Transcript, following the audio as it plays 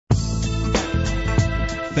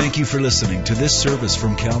Thank you for listening to this service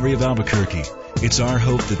from Calvary of Albuquerque. It's our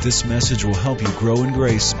hope that this message will help you grow in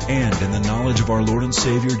grace and in the knowledge of our Lord and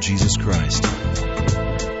Savior, Jesus Christ.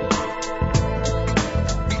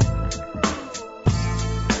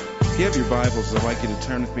 If you have your Bibles, I'd like you to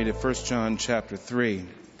turn with me to 1 John chapter 3,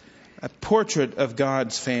 a portrait of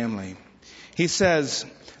God's family. He says,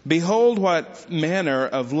 "Behold what manner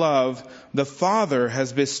of love the Father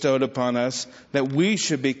has bestowed upon us, that we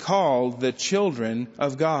should be called the children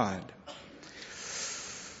of God."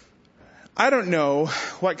 I don't know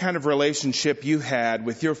what kind of relationship you had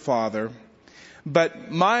with your father,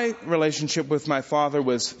 but my relationship with my father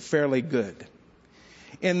was fairly good.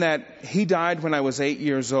 In that he died when I was 8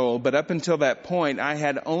 years old, but up until that point, I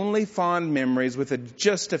had only fond memories with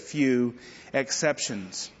just a few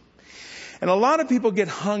exceptions. And a lot of people get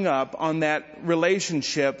hung up on that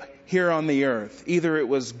relationship here on the earth. Either it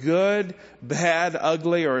was good, bad,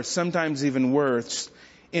 ugly, or sometimes even worse,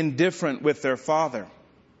 indifferent with their father.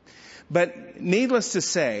 But needless to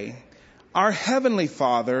say, our Heavenly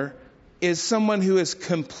Father is someone who is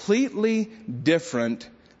completely different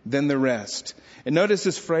than the rest. And notice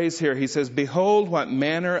this phrase here. He says, "Behold what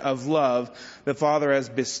manner of love the Father has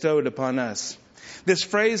bestowed upon us." This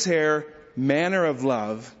phrase here, manner of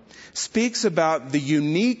love, speaks about the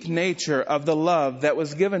unique nature of the love that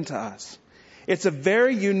was given to us. It's a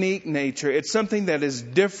very unique nature. It's something that is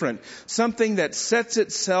different, something that sets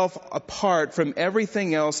itself apart from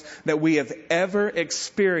everything else that we have ever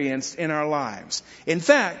experienced in our lives. In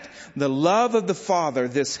fact, the love of the Father,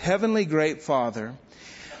 this heavenly great Father,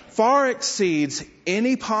 far exceeds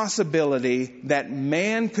any possibility that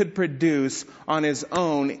man could produce on his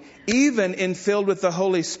own, even in filled with the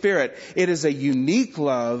Holy Spirit. It is a unique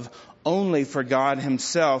love only for God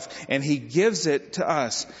Himself, and He gives it to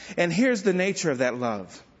us. And here's the nature of that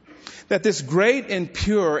love. That this great and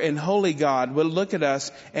pure and holy God will look at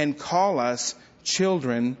us and call us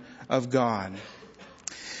children of God.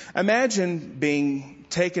 Imagine being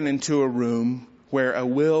taken into a room where a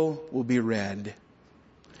will be read.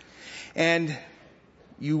 And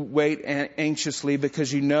you wait anxiously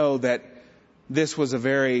because you know that this was a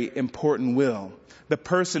very important will. The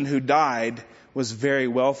person who died was very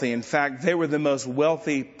wealthy. In fact, they were the most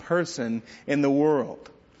wealthy person in the world.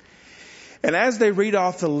 And as they read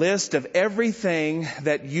off the list of everything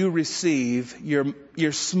that you receive,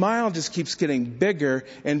 your smile just keeps getting bigger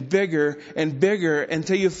and bigger and bigger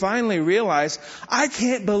until you finally realize, I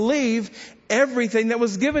can't believe everything that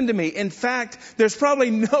was given to me. In fact, there's probably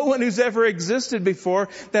no one who's ever existed before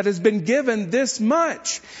that has been given this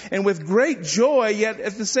much. And with great joy, yet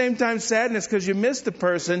at the same time sadness because you missed the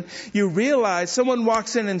person, you realize someone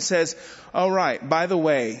walks in and says, "All right, by the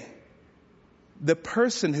way, the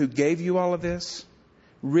person who gave you all of this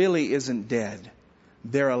really isn't dead.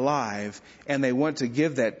 They're alive, and they want to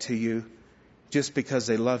give that to you just because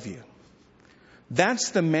they love you." That's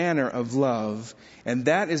the manner of love, and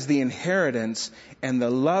that is the inheritance and the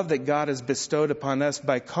love that God has bestowed upon us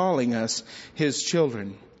by calling us His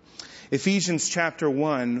children. Ephesians chapter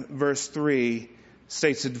 1, verse 3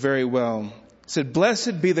 states it very well. It said,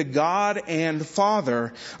 "Blessed be the God and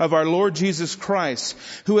Father of our Lord Jesus Christ,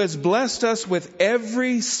 who has blessed us with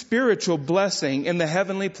every spiritual blessing in the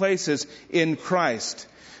heavenly places in Christ,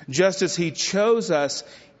 just as He chose us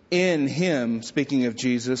in Him," speaking of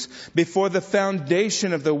Jesus, "before the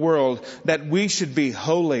foundation of the world, that we should be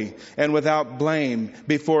holy and without blame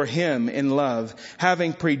before Him in love,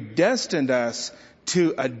 having predestined us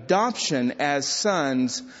to adoption as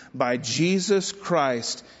sons by Jesus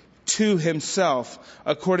Christ to Himself,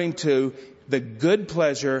 according to the good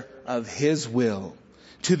pleasure of His will,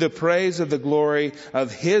 to the praise of the glory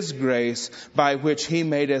of His grace, by which He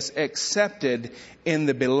made us accepted in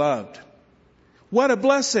the Beloved." What a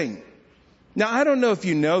blessing. Now, I don't know if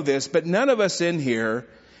you know this, but none of us in here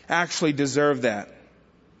actually deserve that.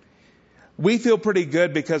 We feel pretty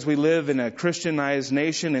good because we live in a Christianized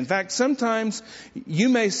nation. In fact, sometimes you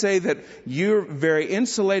may say that you're very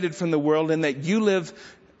insulated from the world and that you live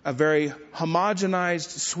a very homogenized,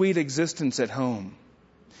 sweet existence at home.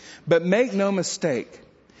 But make no mistake,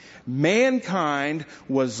 mankind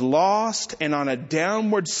was lost and on a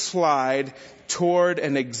downward slide toward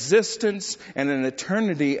an existence and an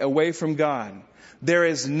eternity away from God. There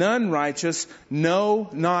is none righteous, no,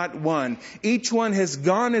 not one. Each one has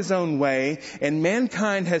gone his own way, and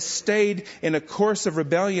mankind has stayed in a course of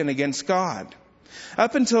rebellion against God.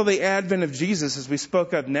 Up until the advent of Jesus, as we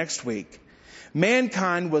spoke of next week,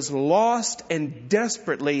 mankind was lost and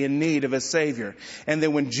desperately in need of a Savior. And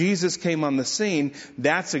then when Jesus came on the scene,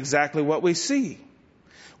 that's exactly what we see.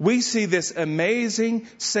 we see this amazing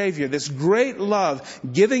Savior, this great love,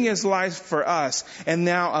 giving His life for us, and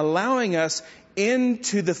now allowing us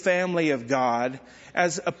into the family of God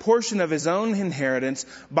as a portion of His own inheritance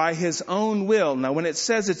by His own will. Now, when it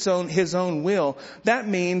says His own will, that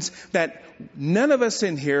means that none of us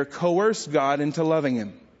in here coerced God into loving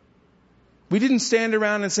Him. We didn't stand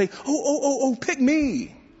around and say, oh, pick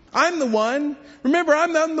me. I'm the one. Remember,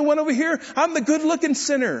 I'm the one over here. I'm the good-looking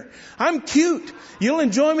sinner. I'm cute. You'll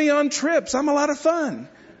enjoy me on trips. I'm a lot of fun.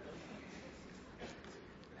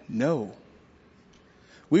 No.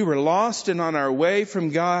 We were lost and on our way from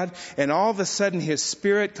God, and all of a sudden His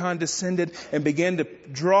Spirit condescended and began to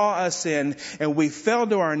draw us in, and we fell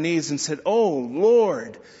to our knees and said, "Oh,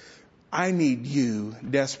 Lord, I need You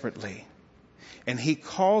desperately." And He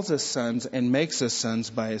calls us sons and makes us sons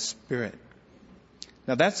by His Spirit.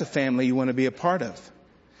 Now that's a family you want to be a part of.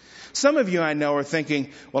 Some of you I know are thinking,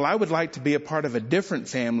 well, I would like to be a part of a different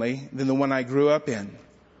family than the one I grew up in.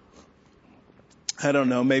 I don't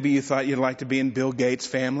know, maybe you thought you'd like to be in Bill Gates'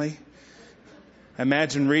 family.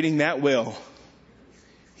 Imagine reading that will.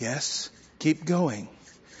 Yes, keep going.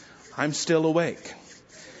 I'm still awake.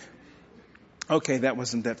 Okay, that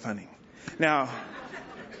wasn't that funny. Now,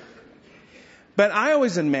 but I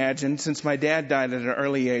always imagined, since my dad died at an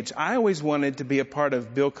early age, I always wanted to be a part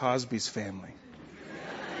of Bill Cosby's family.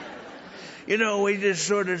 You know, we just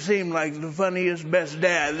sort of seemed like the funniest, best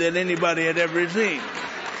dad that anybody had ever seen.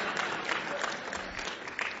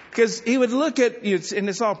 Because he would look at, and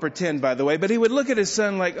it's all pretend, by the way, but he would look at his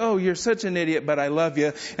son like, "Oh, you're such an idiot, but I love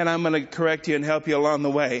you, and I'm going to correct you and help you along the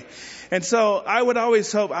way." And so I would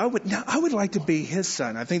always hope, I would like to be his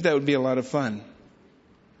son. I think that would be a lot of fun.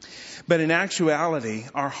 But in actuality,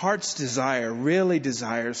 our heart's desire really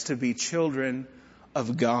desires to be children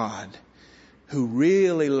of God, who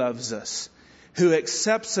really loves us, who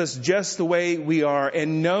accepts us just the way we are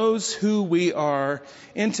and knows who we are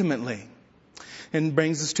intimately. And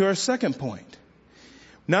brings us to our second point.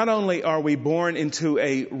 Not only are we born into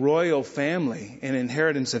a royal family, an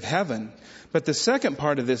inheritance of heaven, but the second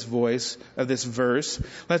part of this verse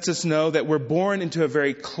lets us know that we're born into a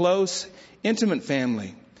very close, intimate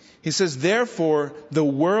family. He says, "Therefore, the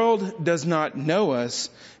world does not know us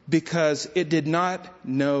because it did not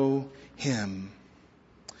know Him."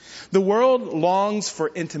 The world longs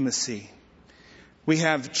for intimacy. We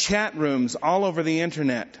have chat rooms all over the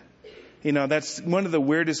internet. You know, that's one of the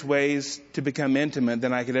weirdest ways to become intimate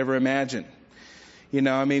than I could ever imagine. You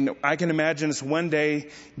know, I mean, I can imagine us one day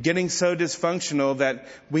getting so dysfunctional that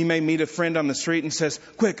we may meet a friend on the street and says,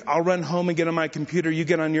 "Quick, I'll run home and get on my computer. You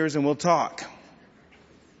get on yours and we'll talk."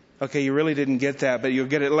 Okay, you really didn't get that, but you'll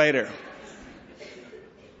get it later.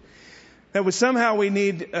 That somehow we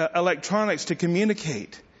need electronics to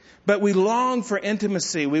communicate. But we long for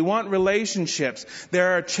intimacy. We want relationships.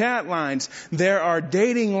 There are chat lines. There are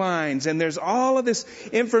dating lines. And there's all of this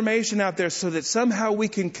information out there so that somehow we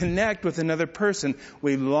can connect with another person.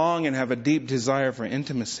 We long and have a deep desire for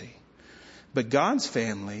intimacy. But God's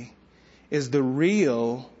family is the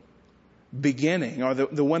real beginning, or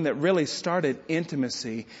the one that really started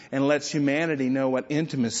intimacy and lets humanity know what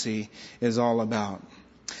intimacy is all about.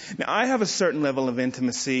 Now, I have a certain level of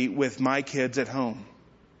intimacy with my kids at home.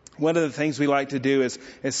 One of the things we like to do is,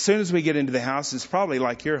 as soon as we get into the house, it's probably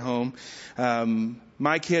like your home,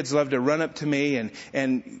 my kids love to run up to me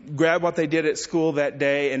and grab what they did at school that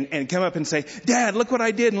day and come up and say, "Dad, look what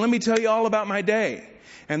I did, and let me tell you all about my day."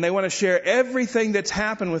 And they want to share everything that's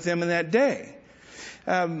happened with them in that day.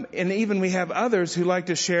 And even we have others who like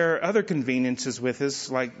to share other conveniences with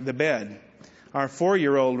us, like the bed. Our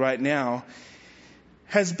 4-year-old right now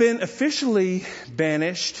has been officially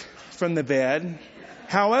banished from the bed.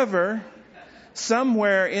 However,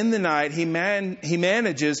 somewhere in the night, he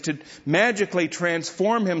manages to magically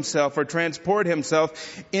transform himself or transport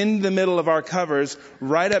himself in the middle of our covers,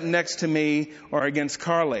 right up next to me or against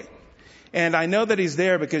Carly. And I know that he's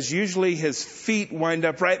there because usually his feet wind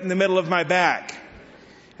up right in the middle of my back.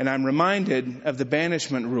 And I'm reminded of the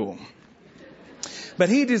banishment rule. But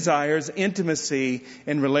he desires intimacy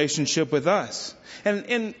in relationship with us.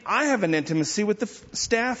 And I have an intimacy with the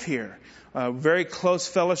staff here. Very close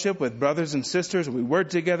fellowship with brothers and sisters. We work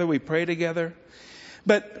together. We pray together.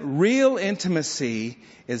 But real intimacy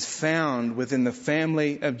is found within the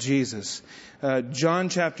family of Jesus. John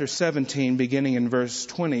chapter 17, beginning in verse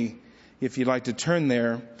 20, if you'd like to turn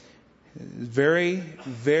there. Very,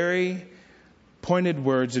 very pointed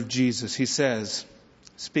words of Jesus. He says,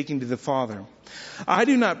 speaking to the Father, "I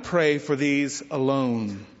do not pray for these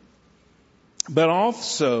alone, but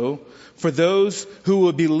also for those who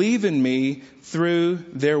will believe in me through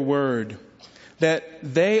their word. that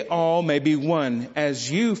they all may be one,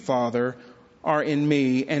 as you, Father, are in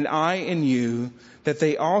me, and I in you, that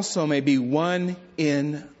they also may be one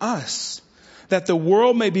in us, that the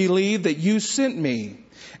world may believe that you sent me.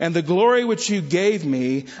 And the glory which you gave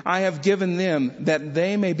me, I have given them, that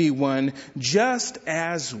they may be one, just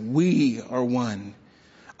as we are one.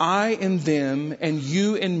 I in them, and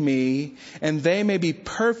you in me, and they may be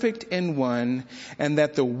perfect in one, and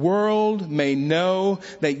that the world may know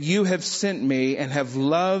that you have sent me and have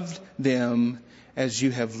loved them as you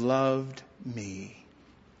have loved me.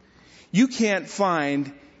 You can't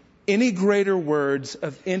find any greater words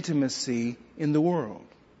of intimacy in the world.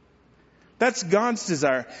 That's God's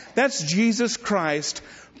desire. That's Jesus Christ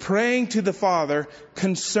praying to the Father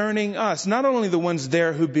concerning us. Not only the ones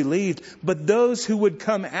there who believed, but those who would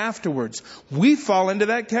come afterwards. We fall into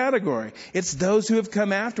that category. It's those who have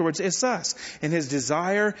come afterwards. It's us. And His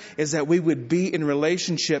desire is that we would be in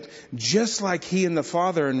relationship just like He and the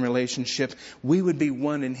Father are in relationship. We would be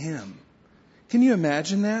one in Him. Can you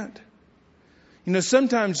imagine that? You know,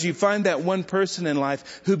 sometimes you find that one person in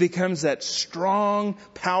life who becomes that strong,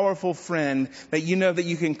 powerful friend that you know that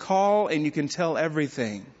you can call and you can tell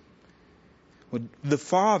everything. Well, the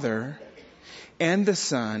Father and the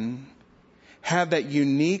Son have that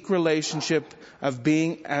unique relationship of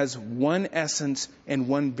being as one essence and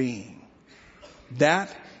one being. That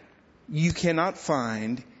you cannot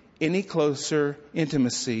find any closer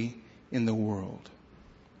intimacy in the world.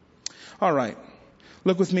 All right.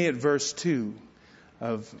 Look with me at verse 2.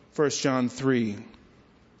 Of 1 John 3.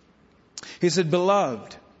 He said,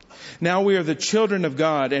 Beloved, now we are the children of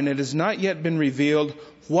God, and it has not yet been revealed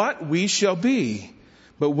what we shall be.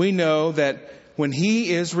 But we know that when He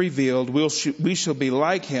is revealed, we shall be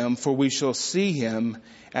like Him, for we shall see Him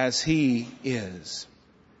as He is.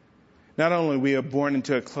 Not only we are born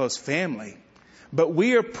into a close family, but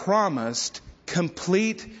we are promised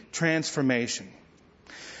complete transformation.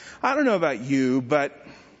 I don't know about you, but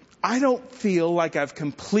I don't feel like I've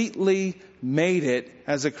completely made it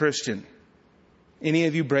as a Christian. Any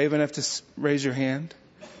of you brave enough to raise your hand?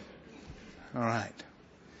 All right.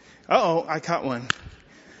 Uh-oh, I caught one.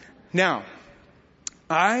 Now,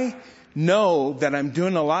 I know that I'm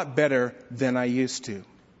doing a lot better than I used to.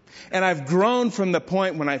 And I've grown from the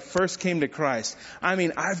point when I first came to Christ. I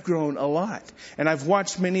mean, I've grown a lot. And I've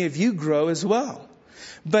watched many of you grow as well.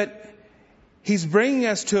 But He's bringing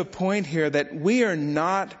us to a point here that we are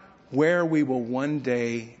not where we will one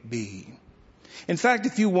day be. In fact,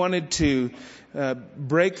 if you wanted to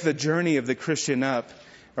break the journey of the Christian up,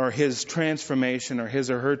 or his transformation, or his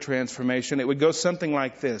or her transformation, it would go something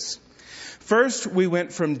like this. First, we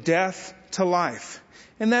went from death to life.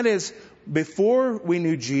 And that is, before we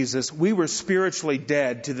knew Jesus, we were spiritually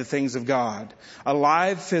dead to the things of God.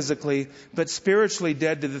 Alive physically, but spiritually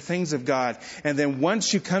dead to the things of God. And then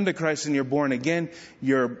once you come to Christ and you're born again,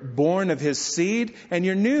 you're born of His seed and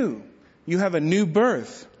you're new. You have a new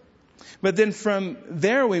birth. But then from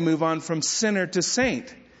there we move on from sinner to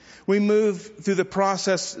saint. We move through the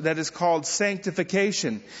process that is called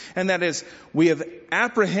sanctification. And that is, we have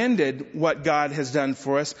apprehended what God has done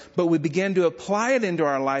for us, but we begin to apply it into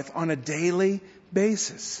our life on a daily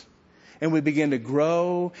basis. And we begin to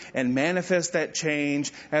grow and manifest that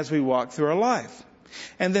change as we walk through our life.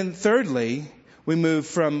 And then thirdly, we move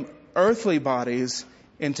from earthly bodies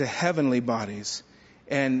into heavenly bodies.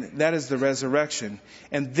 And that is the resurrection.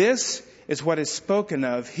 And this is what is spoken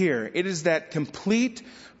of here. It is that complete,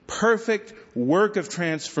 perfect work of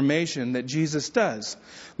transformation that Jesus does.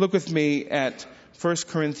 Look with me at 1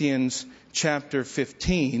 Corinthians chapter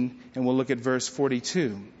 15, and we'll look at verse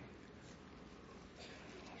 42.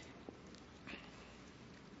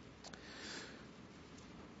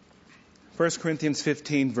 First Corinthians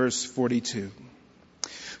 15, verse 42.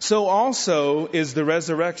 So also is the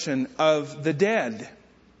resurrection of the dead.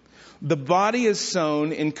 The body is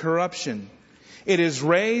sown in corruption. It is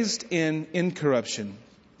raised in incorruption.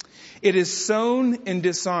 It is sown in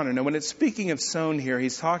dishonor. Now, when it's speaking of sown here,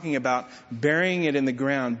 he's talking about burying it in the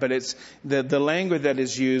ground, but it's the language that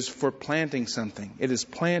is used for planting something. It is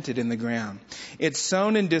planted in the ground. It's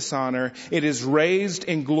sown in dishonor. It is raised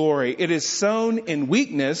in glory. It is sown in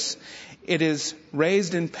weakness. It is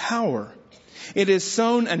raised in power. It is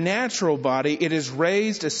sown a natural body. It is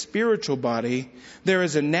raised a spiritual body. There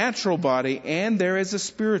is a natural body and there is a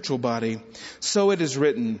spiritual body. So it is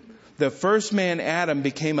written, the first man, Adam,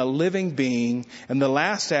 became a living being, and the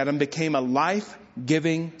last Adam became a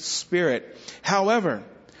life-giving spirit. However,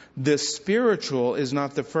 the spiritual is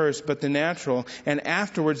not the first, but the natural, and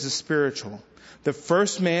afterwards the spiritual. The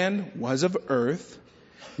first man was of earth,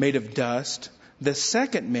 made of dust. The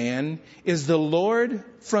second man is the Lord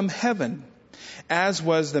from heaven. As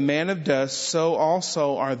was the man of dust, so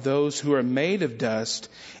also are those who are made of dust.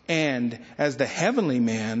 And as the heavenly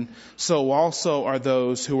man, so also are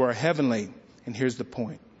those who are heavenly. And here's the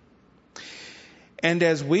point. And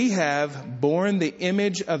as we have borne the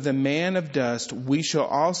image of the man of dust, we shall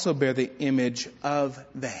also bear the image of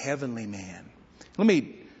the heavenly man. Let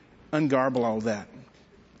me ungarble all that.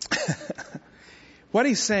 What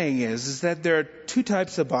he's saying is that there are two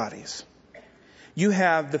types of bodies. You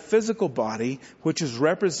have the physical body, which is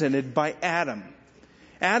represented by Adam.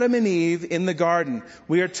 Adam and Eve in the garden.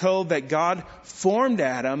 We are told that God formed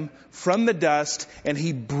Adam from the dust and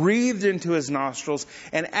he breathed into his nostrils.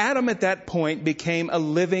 And Adam at that point became a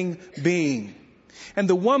living being. And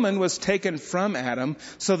the woman was taken from Adam,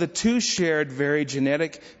 so the two shared very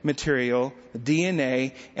genetic material,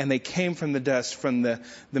 DNA, and they came from the dust, from the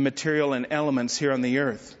material and elements here on the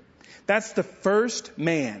earth. That's the first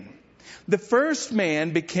man. The first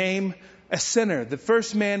man became a sinner. The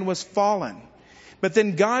first man was fallen. But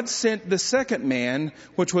then God sent the second man,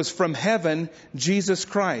 which was from heaven, Jesus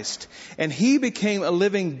Christ. And he became a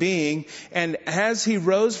living being, and as he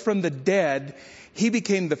rose from the dead, he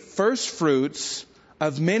became the first fruits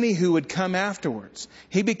of many who would come afterwards.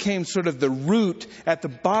 He became sort of the root at the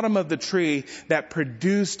bottom of the tree that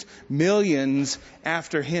produced millions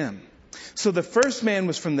after him. So the first man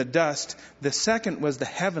was from the dust. The second was the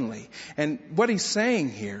heavenly. And what he's saying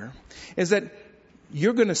here is that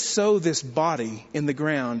you're going to sow this body in the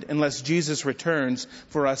ground unless Jesus returns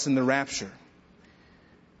for us in the rapture.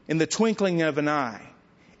 In the twinkling of an eye.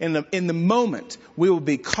 In the moment, we will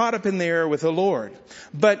be caught up in the air with the Lord.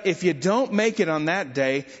 But if you don't make it on that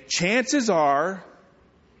day, chances are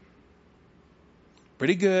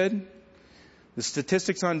pretty good. The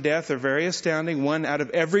statistics on death are very astounding. 1 out of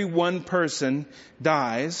every 1 person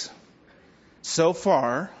dies so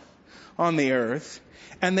far on the earth,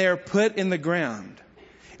 and they are put in the ground.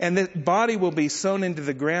 And the body will be sown into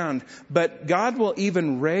the ground, but God will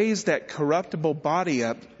even raise that corruptible body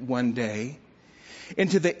up one day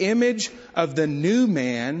into the image of the new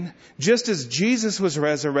man. Just as Jesus was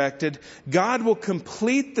resurrected, God will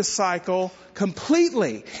complete the cycle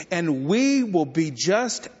completely, and we will be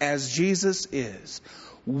just as Jesus is.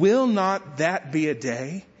 Will not that be a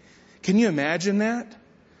day? Can you imagine that?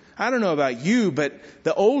 I don't know about you, but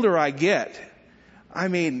the older I get,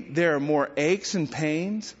 there are more aches and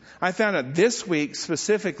pains. I found out this week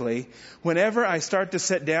specifically, whenever I start to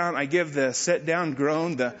sit down, I give the sit down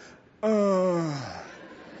groan, the oh.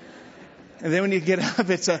 And then when you get up,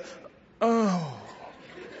 it's a oh.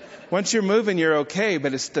 Once you're moving, you're okay,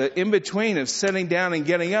 but it's the in-between of sitting down and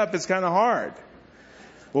getting up, it's kind of hard.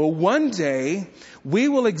 Well, one day, we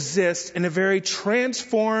will exist in a very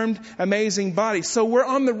transformed, amazing body. So we're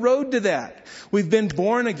on the road to that. We've been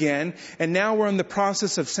born again, and now we're in the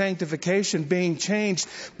process of sanctification, being changed,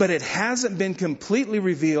 but it hasn't been completely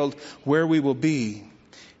revealed where we will be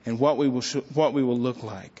and what we will look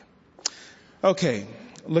like. Okay,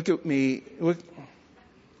 look with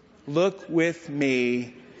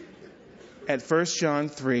me at 1 John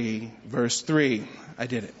 3, verse 3. I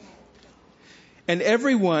did it. And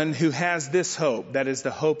everyone who has this hope, that is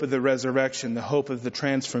the hope of the resurrection, the hope of the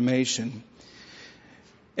transformation,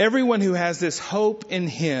 everyone who has this hope in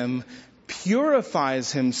him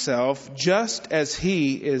purifies himself just as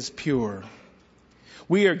he is pure.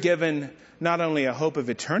 We are given not only a hope of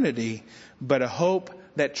eternity, but a hope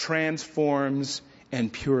that transforms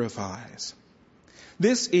and purifies.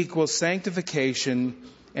 This equals sanctification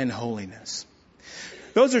and holiness.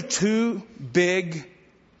 Those are two big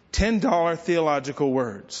 $10 theological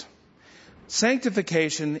words.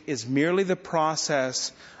 Sanctification is merely the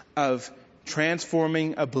process of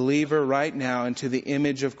transforming a believer right now into the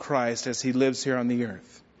image of Christ as he lives here on the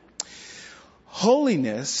earth.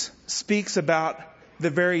 Holiness speaks about the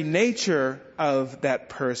very nature of that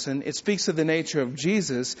person. It speaks of the nature of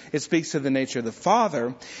Jesus. It speaks of the nature of the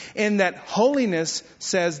Father. And that holiness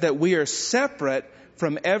says that we are separate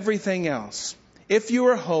from everything else. If you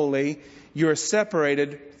are holy, you are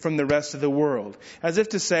separated from the rest of the world. As if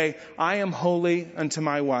to say, I am holy unto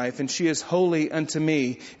my wife, and she is holy unto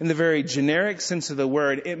me. In the very generic sense of the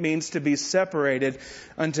word, it means to be separated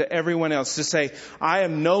unto everyone else. To say, I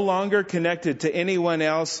am no longer connected to anyone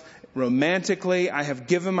else romantically. I have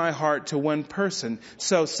given my heart to one person.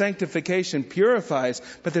 So sanctification purifies,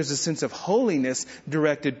 but there's a sense of holiness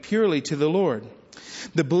directed purely to the Lord.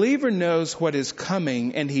 The believer knows what is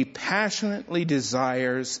coming, and he passionately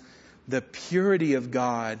desires the purity of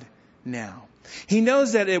God now. He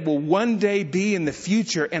knows that it will one day be in the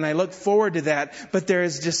future, and I look forward to that. But there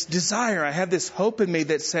is this desire. I have this hope in me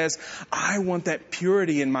that says, I want that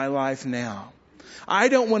purity in my life now. I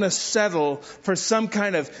don't want to settle for some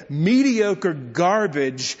kind of mediocre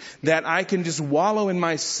garbage that I can just wallow in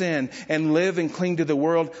my sin and live and cling to the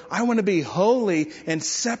world. I want to be holy and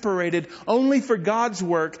separated only for God's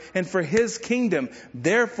work and for His kingdom.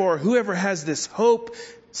 Therefore, whoever has this hope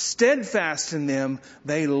steadfast in them,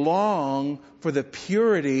 they long for the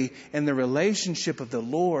purity and the relationship of the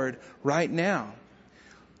Lord right now.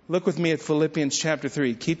 Look with me at Philippians chapter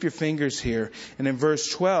 3. Keep your fingers here. And in verse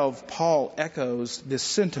 12, Paul echoes this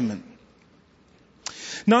sentiment.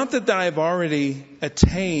 Not that I have already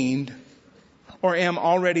attained or am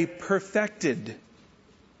already perfected,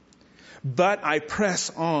 but I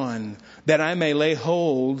press on that I may lay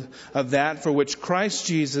hold of that for which Christ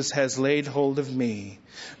Jesus has laid hold of me.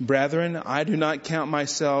 Brethren, I do not count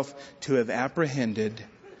myself to have apprehended,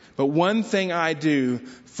 but one thing I do,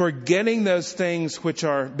 forgetting those things which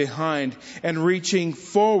are behind and reaching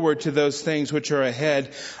forward to those things which are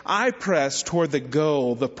ahead, I press toward the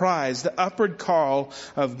goal, the prize, the upward call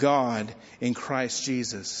of God in Christ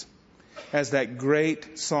Jesus. As that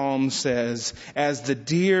great psalm says, as the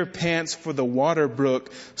deer pants for the water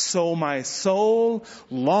brook, so my soul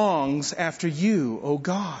longs after you, O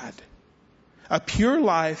God. A pure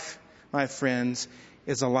life, my friends,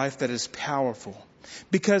 is a life that is powerful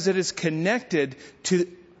because it is connected to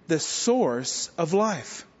the source of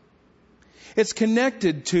life. It's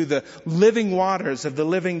connected to the living waters of the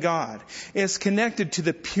living God. It's connected to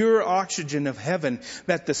the pure oxygen of heaven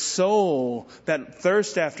that the soul that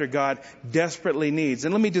thirsts after God desperately needs.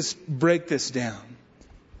 And let me just break this down.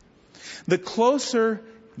 The closer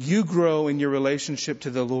you grow in your relationship to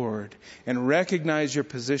the Lord and recognize your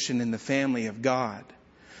position in the family of God,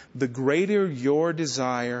 the greater your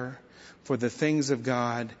desire for the things of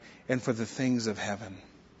God and for the things of heaven.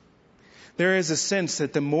 There is a sense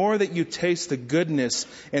that the more that you taste the goodness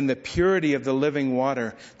and the purity of the living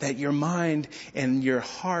water, that your mind and your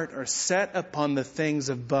heart are set upon the things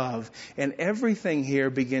above, and everything here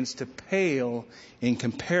begins to pale in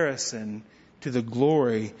comparison to the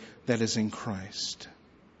glory that is in Christ.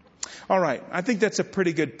 All right, I think that's a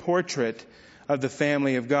pretty good portrait of the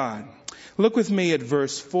family of God. Look with me at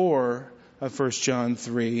verse 4 of 1 John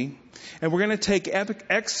 3, and we're going to take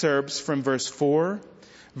excerpts from verse 4,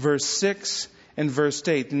 verse 6, and verse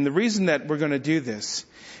 8. And the reason that we're going to do this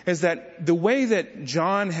is that the way that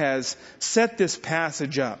John has set this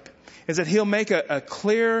passage up is that he'll make a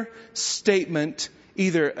clear statement,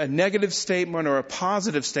 either a negative statement or a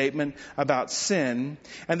positive statement about sin,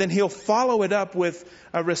 and then he'll follow it up with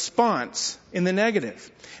a response in the negative.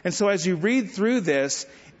 And so as you read through this,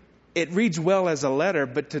 it reads well as a letter,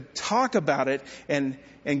 but to talk about it and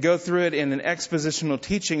go through it in an expositional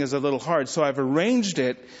teaching is a little hard. So I've arranged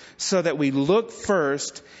it so that we look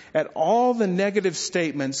first at all the negative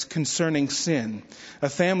statements concerning sin, a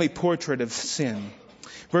family portrait of sin.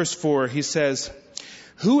 Verse 4, he says,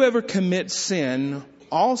 whoever commits sin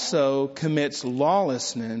also commits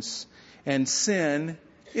lawlessness, and sin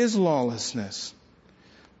is lawlessness.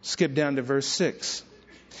 Skip down to verse 6.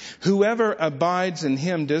 Whoever abides in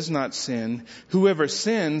him does not sin. Whoever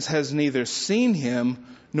sins has neither seen him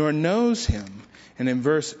nor knows him. And in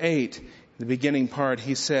verse 8, the beginning part,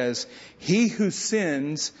 he says, he who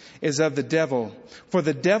sins is of the devil, for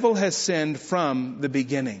the devil has sinned from the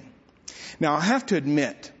beginning. Now, I have to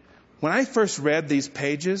admit, when I first read these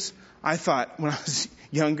pages, I thought, when I was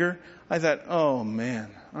younger, I thought, oh man,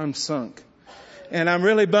 I'm sunk. And I'm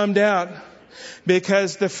really bummed out.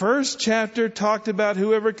 Because the first chapter talked about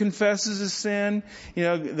whoever confesses his sin,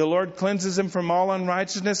 the Lord cleanses him from all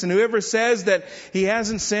unrighteousness. And whoever says that he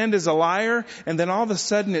hasn't sinned is a liar. And then all of a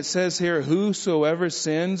sudden it says here, whosoever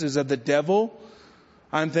sins is of the devil.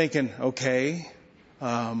 I'm thinking, okay,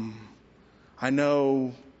 I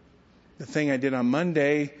know the thing I did on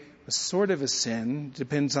Monday was sort of a sin.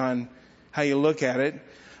 Depends on how you look at it.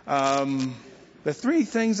 The 3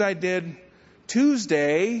 things I did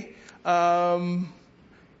Tuesday,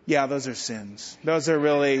 those are sins. Those are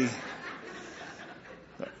really...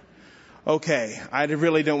 Okay, I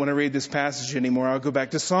really don't want to read this passage anymore. I'll go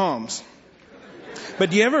back to Psalms. But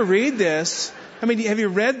do you ever read this? I mean, have you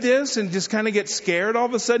read this and just kind of get scared all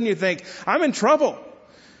of a sudden? You think, I'm in trouble.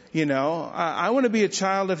 I want to be a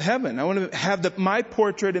child of heaven. I want to have my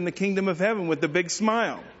portrait in the kingdom of heaven with the big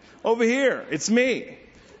smile. Over here, it's me.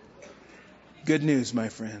 Good news, my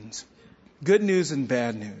friends. Good news and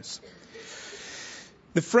bad news.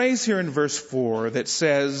 The phrase here in verse 4 that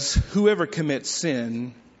says, whoever commits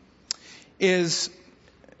sin, is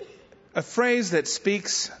a phrase that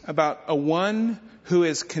speaks about a one who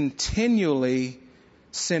is continually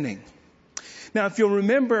sinning. Now, if you'll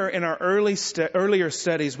remember in our earlier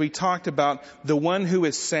studies, we talked about the one who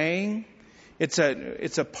is saying It's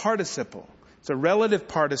a participle. It's a relative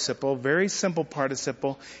participle, very simple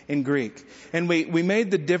participle in Greek. And we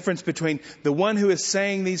made the difference between the one who is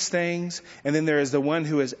saying these things, and then there is the one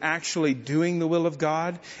who is actually doing the will of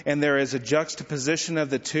God, and there is a juxtaposition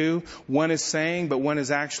of the two. One is saying, but one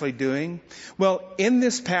is actually doing. Well, in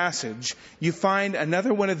this passage, you find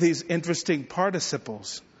another one of these interesting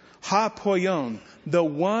participles. Ha poion, the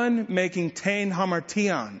one making tein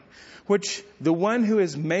hamartion, which the one who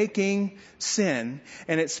is making sin,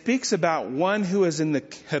 and it speaks about one who is in the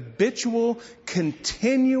habitual,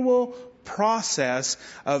 continual process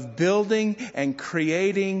of building and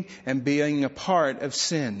creating and being a part of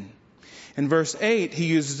sin. In verse 8, he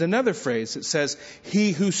uses another phrase. It says,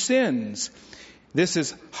 he who sins. This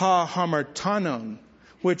is ha hamartanon,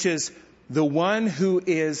 which is the one who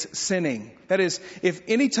is sinning. That is, if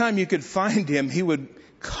any time you could find him, he would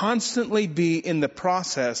constantly be in the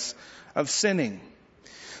process of sinning.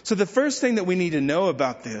 So the first thing that we need to know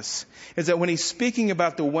about this is that when he's speaking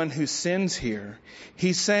about the one who sins here,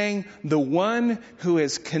 he's saying the one who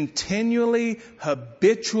is continually,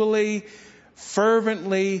 habitually,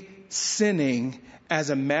 fervently sinning as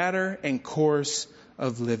a matter and course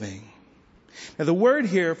of living. Now the word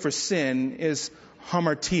here for sin is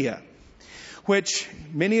hamartia, which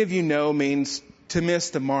many of you know means to miss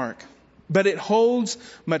the mark. But it holds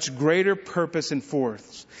much greater purpose and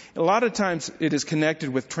force. A lot of times it is connected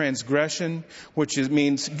with transgression, which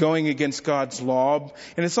means going against God's law.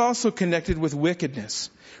 And it's also connected with wickedness.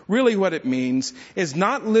 Really what it means is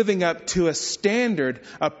not living up to a standard,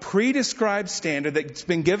 a pre-described standard that's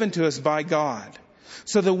been given to us by God.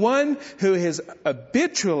 So the one who is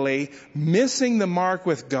habitually missing the mark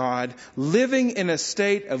with God, living in a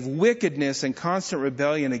state of wickedness and constant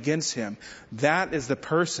rebellion against Him, that is the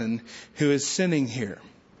person who is sinning here.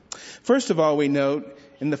 First of all, we note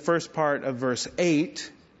in the first part of verse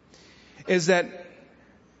 8 is that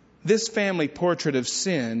this family portrait of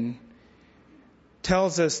sin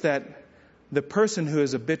tells us that the person who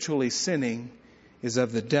is habitually sinning is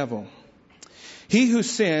of the devil. He who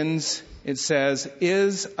sins, it says,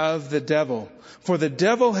 is of the devil. For the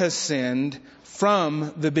devil has sinned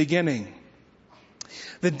from the beginning.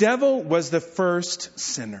 The devil was the first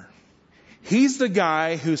sinner. He's the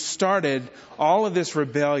guy who started all of this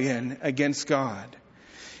rebellion against God.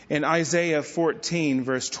 In Isaiah 14,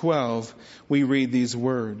 verse 12, we read these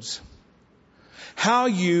words. How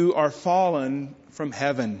you are fallen from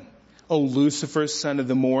heaven, O Lucifer, son of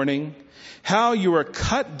the morning. How you are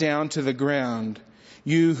cut down to the ground,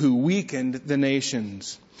 you who weakened the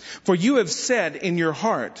nations. For you have said in your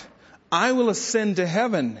heart, I will ascend to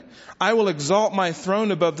heaven. I will exalt my throne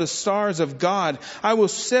above the stars of God. I will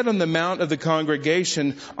sit on the mount of the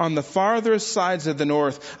congregation on the farthest sides of the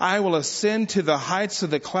north. I will ascend to the heights of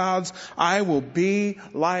the clouds. I will be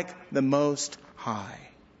like the Most High.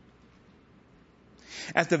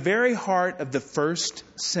 At the very heart of the first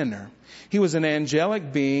sinner, he was an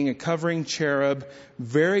angelic being, a covering cherub,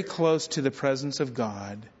 very close to the presence of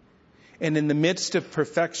God. And in the midst of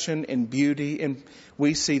perfection and beauty, and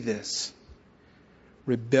we see this,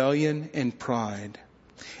 rebellion and pride.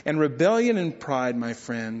 And rebellion and pride, my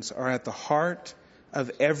friends, are at the heart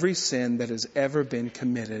of every sin that has ever been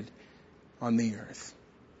committed on the earth.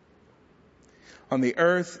 On the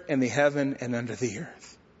earth and the heaven and under the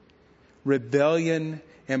earth. Rebellion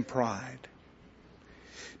and pride.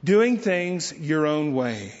 Doing things your own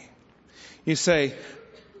way. You say,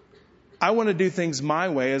 I want to do things my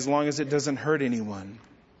way as long as it doesn't hurt anyone.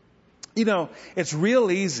 You know, it's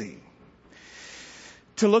real easy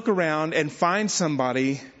to look around and find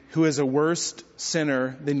somebody who is a worse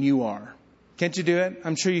sinner than you are. Can't you do it?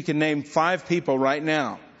 I'm sure you can name 5 people right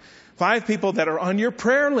now. 5 people that are on your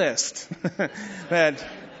prayer list that,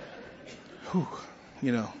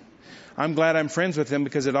 I'm glad I'm friends with them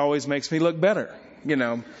because it always makes me look better.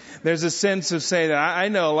 There's a sense of saying that I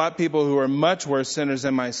know a lot of people who are much worse sinners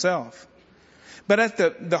than myself. But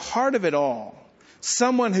at the heart of it all,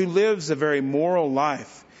 someone who lives a very moral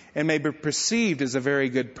life and may be perceived as a very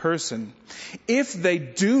good person, if they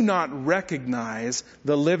do not recognize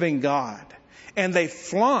the living God and they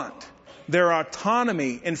flaunt their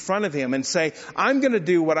autonomy in front of Him and say, I'm going to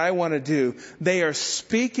do what I want to do, they are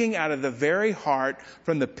speaking out of the very heart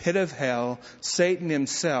from the pit of hell, Satan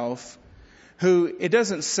himself, who, it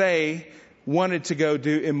doesn't say, wanted to go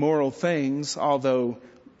do immoral things, although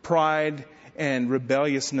pride and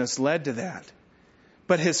rebelliousness led to that.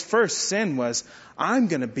 But his first sin was, I'm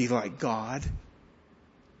going to be like God,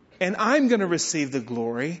 and I'm going to receive the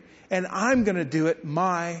glory, and I'm going to do it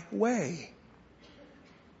my way.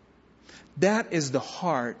 That is the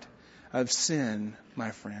heart of sin,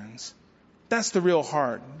 my friends. That's the real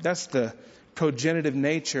heart. That's the progenitive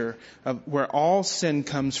nature of where all sin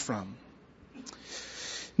comes from.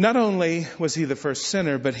 Not only was he the first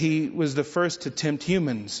sinner, but he was the first to tempt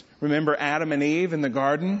humans. Remember Adam and Eve in the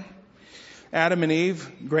garden? Adam and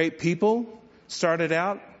Eve, great people, started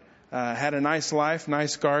out, had a nice life,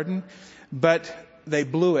 nice garden, but they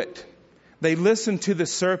blew it. They listened to the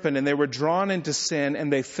serpent and they were drawn into sin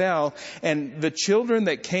and they fell. And the children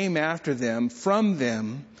that came after them, from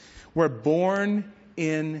them, were born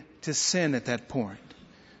into sin at that point.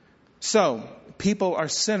 So, people are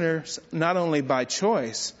sinners not only by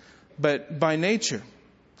choice, but by nature.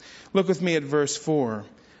 Look with me at verse 4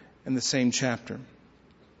 in the same chapter.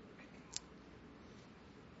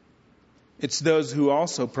 It's those who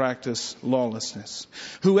also practice lawlessness.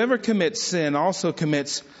 Whoever commits sin also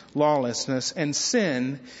commits lawlessness, and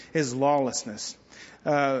sin is lawlessness.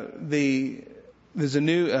 There's a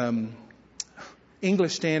new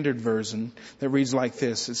English Standard Version that reads like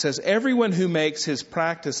this. It says, everyone who makes his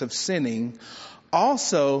practice of sinning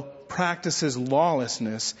also practices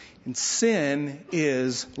lawlessness, and sin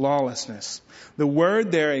is lawlessness. The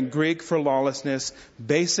word there in Greek for lawlessness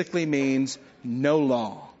basically means no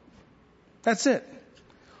law. That's it.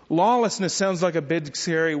 Lawlessness sounds like a big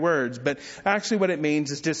scary word, but actually what it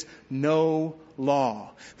means is just no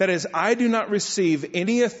law. That is, I do not receive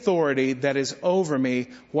any authority that is over me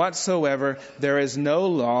whatsoever. There is no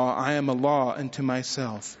law. I am a law unto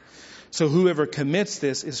myself. So whoever commits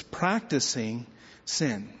this is practicing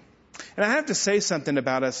sin. And I have to say something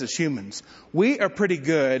about us as humans. We are pretty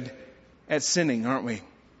good at sinning, aren't we?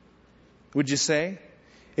 Would you say?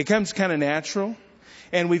 It comes kind of natural.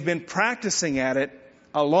 And we've been practicing at it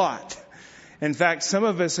a lot. In fact, some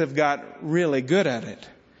of us have got really good at it.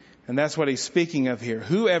 And that's what he's speaking of here.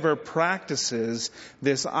 Whoever practices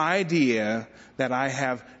this idea that I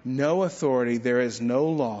have no authority, there is no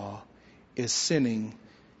law, is sinning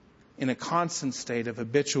in a constant state of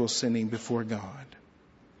habitual sinning before God.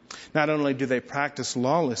 Not only do they practice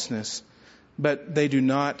lawlessness, but they do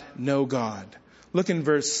not know God. Look in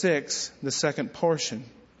verse 6, the second portion.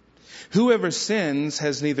 Whoever sins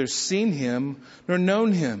has neither seen him nor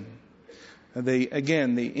known him.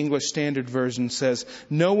 The English Standard Version says,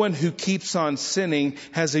 no one who keeps on sinning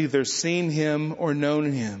has either seen him or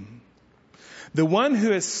known him. The one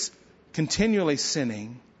who is continually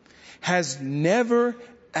sinning has never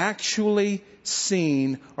actually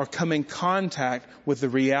seen or come in contact with the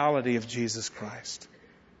reality of Jesus Christ.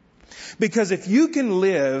 Because if you can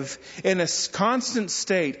live in a constant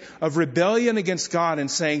state of rebellion against God and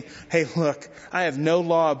saying, hey, look, I have no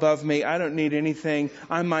law above me. I don't need anything.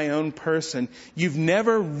 I'm my own person. You've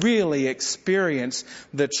never really experienced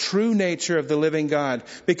the true nature of the living God.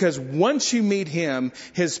 Because once you meet Him,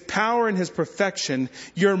 His power and His perfection,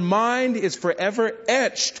 your mind is forever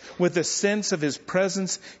etched with a sense of His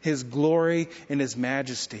presence, His glory, and His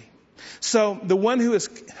majesty. So the one who is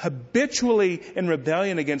habitually in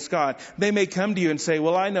rebellion against God, they may come to you and say,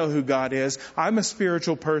 well, I know who God is. I'm a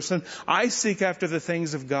spiritual person. I seek after the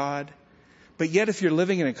things of God. But yet if you're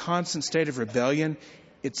living in a constant state of rebellion,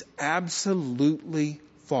 it's absolutely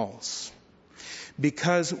false.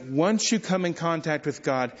 Because once you come in contact with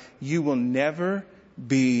God, you will never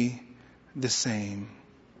be the same.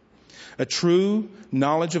 A true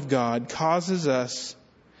knowledge of God causes us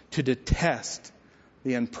to detest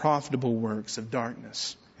the unprofitable works of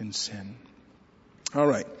darkness and sin. All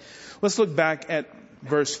right. Let's look back at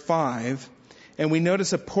verse 5, and we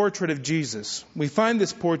notice a portrait of Jesus. We find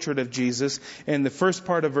this portrait of Jesus in the first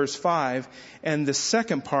part of verse 5 and the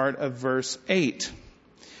second part of verse 8.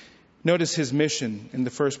 Notice His mission in the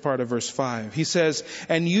first part of verse 5. He says,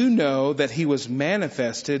 and you know that He was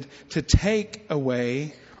manifested to take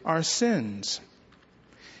away our sins.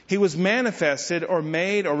 He was manifested or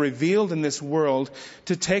made or revealed in this world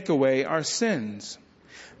to take away our sins.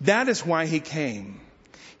 That is why He came.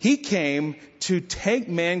 He came to take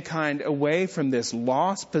mankind away from this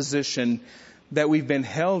lost position that we've been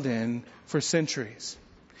held in for centuries.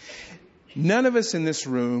 None of us in this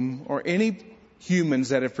room or any humans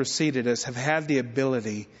that have preceded us have had the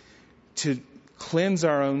ability to cleanse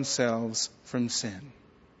our own selves from sin.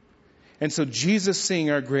 And so Jesus,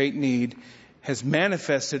 seeing our great need, has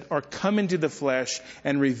manifested or come into the flesh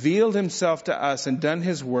and revealed Himself to us and done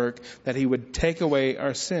His work that He would take away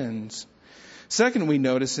our sins. Second, we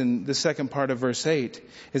notice in the second part of verse 8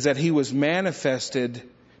 is that He was manifested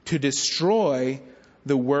to destroy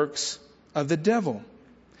the works of the devil.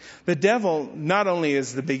 The devil not only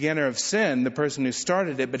is the beginner of sin, the person who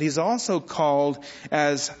started it, but he's also called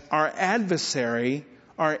as our adversary,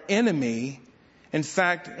 our enemy, In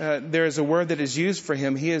fact, there is a word that is used for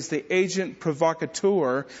him. He is the agent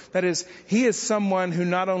provocateur. That is, he is someone who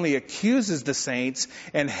not only accuses the saints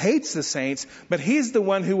and hates the saints, but he's the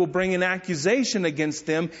one who will bring an accusation against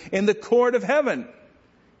them in the court of heaven.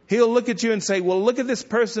 He'll look at you and say, well, look at this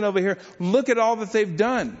person over here. Look at all that they've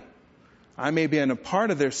done. I may be in a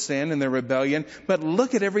part of their sin and their rebellion, but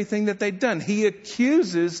look at everything that they've done. He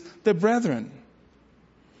accuses the brethren.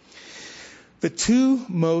 The two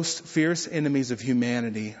most fierce enemies of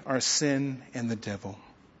humanity are sin and the devil.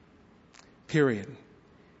 Period.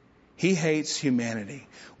 He hates humanity.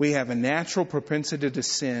 We have a natural propensity to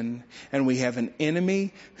sin, and we have an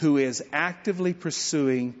enemy who is actively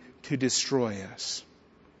pursuing to destroy us.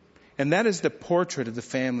 And that is the portrait of the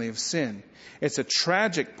family of sin. It's a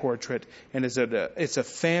tragic portrait, and it's a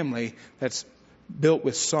family that's built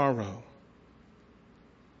with sorrow.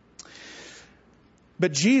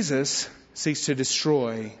 But Jesus seeks to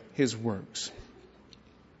destroy his works.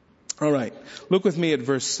 All right, look with me at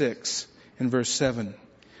verse 6 and verse 7.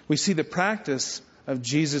 We see the practice of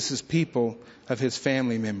Jesus' people, of his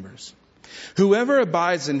family members. Whoever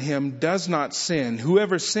abides in him does not sin.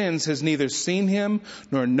 Whoever sins has neither seen him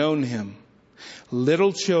nor known him.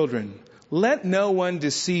 Little children, let no one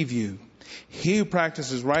deceive you. He who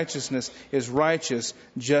practices righteousness is righteous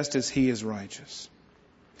just as he is righteous.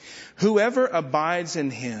 Whoever abides in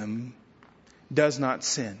him does not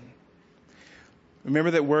sin.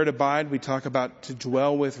 Remember that word abide? We talk about to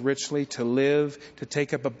dwell with richly, to live, to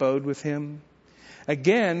take up abode with him.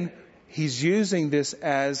 Again, he's using this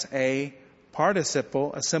as a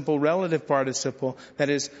participle, a simple relative participle. That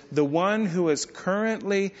is, the one who is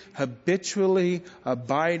currently, habitually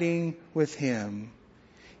abiding with him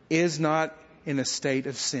is not in a state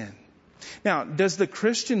of sin. Now, does the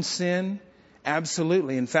Christian sin?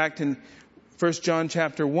 Absolutely. In fact, in 1 John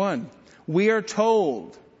chapter 1, we are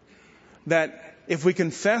told that if we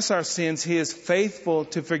confess our sins, he is faithful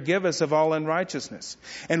to forgive us of all unrighteousness.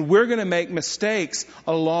 And we're going to make mistakes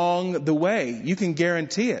along the way. You can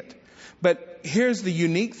guarantee it. But here's the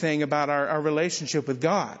unique thing about our relationship with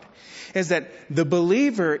God, is that the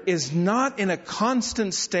believer is not in a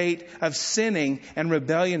constant state of sinning and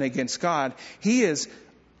rebellion against God. He is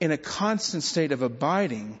in a constant state of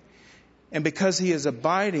abiding. And because he is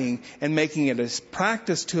abiding and making it a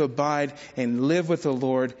practice to abide and live with the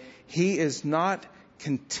Lord, he is not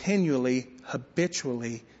continually,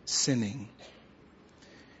 habitually sinning.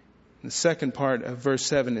 In the second part of verse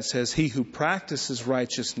 7, it says, he who practices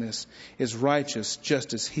righteousness is righteous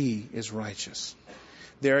just as he is righteous.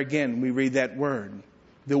 There again, we read that word.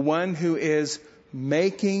 The one who is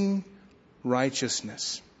making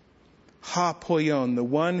righteousness. Ha poion, the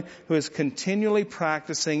one who is continually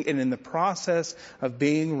practicing and in the process of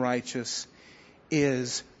being righteous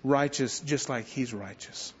is righteous just like he's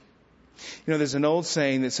righteous. You know, there's an old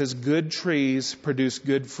saying that says good trees produce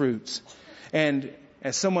good fruits. And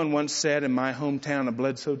as someone once said in my hometown of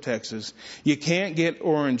Bledsoe, Texas, you can't get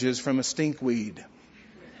oranges from a stinkweed.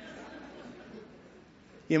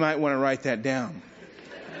 You might want to write that down.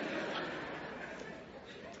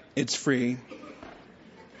 It's free.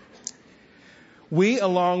 We,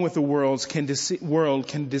 along with the world, can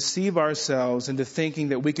deceive ourselves into thinking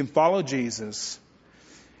that we can follow Jesus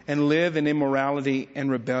and live in immorality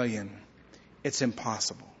and rebellion. It's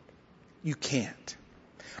impossible. You can't.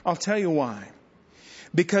 I'll tell you why.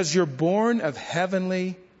 Because you're born of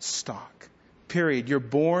heavenly stock. Period. You're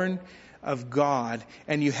born of God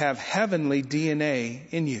and you have heavenly DNA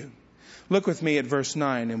in you. Look with me at verse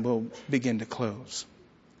 9 and we'll begin to close.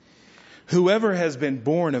 Whoever has been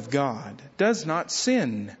born of God does not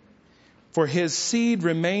sin, for his seed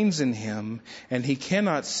remains in him, and he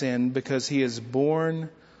cannot sin because he is born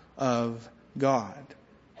of God.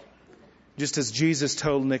 Just as Jesus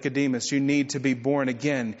told Nicodemus, you need to be born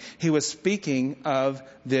again. He was speaking of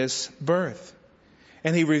this birth.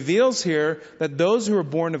 And he reveals here that those who are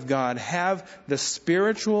born of God have the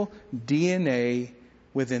spiritual DNA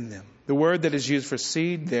within them. The word that is used for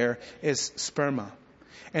seed there is sperma.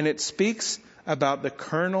 And it speaks about the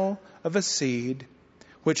kernel of a seed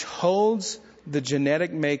which holds the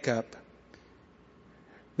genetic makeup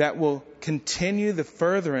that will continue the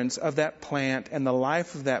furtherance of that plant and the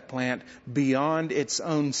life of that plant beyond its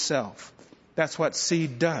own self. That's what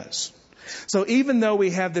seed does. So even though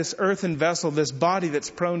we have this earthen vessel, this body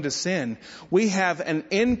that's prone to sin, we have an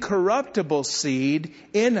incorruptible seed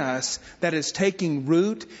in us that is taking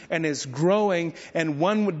root and is growing and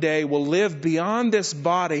one day will live beyond this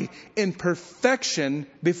body in perfection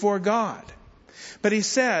before God. But he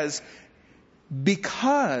says,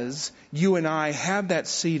 because you and I have that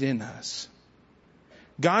seed in us,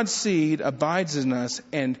 God's seed abides in us,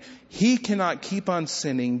 and he cannot keep on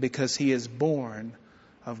sinning because he is born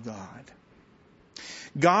of God.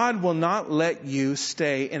 God will not let you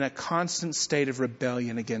stay in a constant state of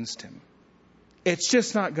rebellion against him. It's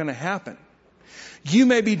just not going to happen. You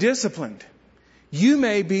may be disciplined. You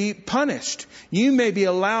may be punished. You may be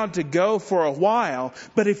allowed to go for a while.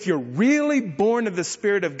 But if you're really born of the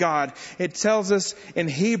Spirit of God, it tells us in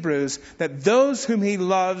Hebrews that those whom he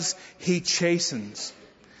loves, he chastens.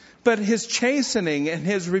 But his chastening and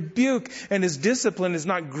his rebuke and his discipline is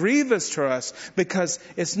not grievous to us because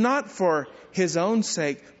it's not for his own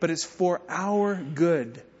sake, but it's for our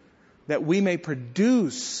good, that we may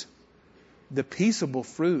produce the peaceable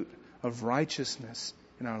fruit of righteousness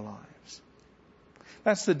in our lives.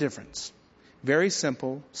 That's the difference. Very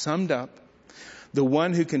simple, summed up. The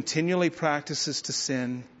one who continually practices to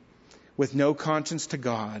sin with no conscience to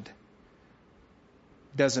God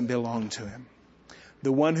doesn't belong to him.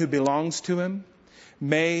 The one who belongs to him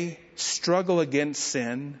may struggle against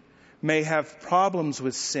sin, may have problems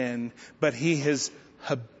with sin, but he is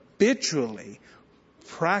habitually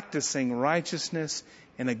practicing righteousness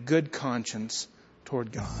and a good conscience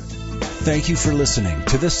toward God. Thank you for listening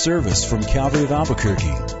to this service from Calvary of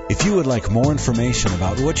Albuquerque. If you would like more information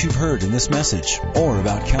about what you've heard in this message or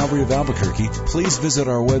about Calvary of Albuquerque, please visit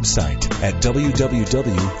our website at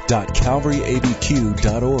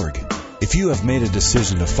www.calvaryabq.org. If you have made a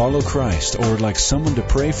decision to follow Christ or would like someone to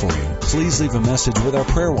pray for you, please leave a message with our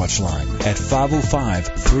Prayer Watch line at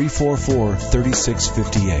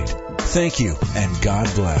 505-344-3658. Thank you, and God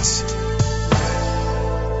bless.